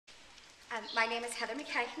My name is Heather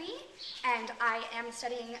McKechnie, and I am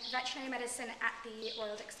studying veterinary medicine at the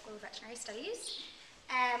Royal Dick School of Veterinary Studies.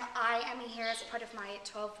 I am here as part of my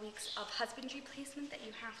 12 weeks of husbandry placement that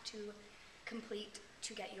you have to complete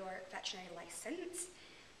to get your veterinary license.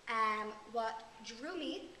 What drew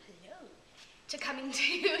me to coming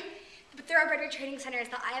to the Thoroughbred Training Center is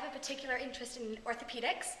that I have a particular interest in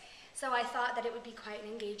orthopedics, so I thought that it would be quite an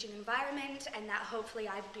engaging environment and that hopefully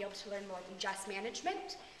I would be able to learn more than just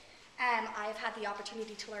management. I've had the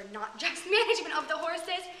opportunity to learn not just management of the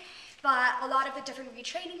horses, but a lot of the different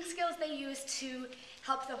retraining skills they use to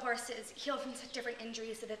help the horses heal from different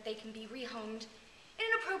injuries so that they can be rehomed in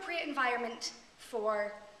an appropriate environment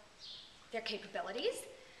for their capabilities.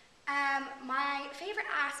 My favorite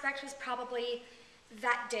aspect was probably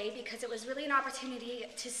that day because it was really an opportunity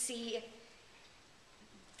to see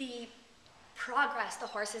the progress the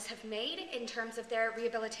horses have made in terms of their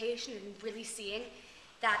rehabilitation and really seeing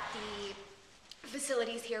that the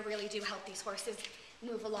facilities here really do help these horses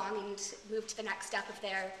move along and move to the next step of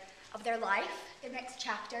their life, the next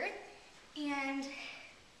chapter. And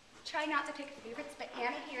try not to pick favorites, but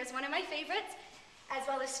Anna here is one of my favorites, as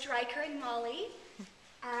well as Striker and Molly.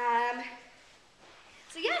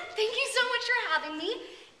 So yeah, thank you so much for having me.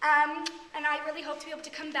 And I really hope to be able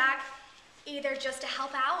to come back either just to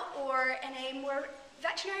help out or in a more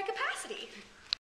veterinary capacity.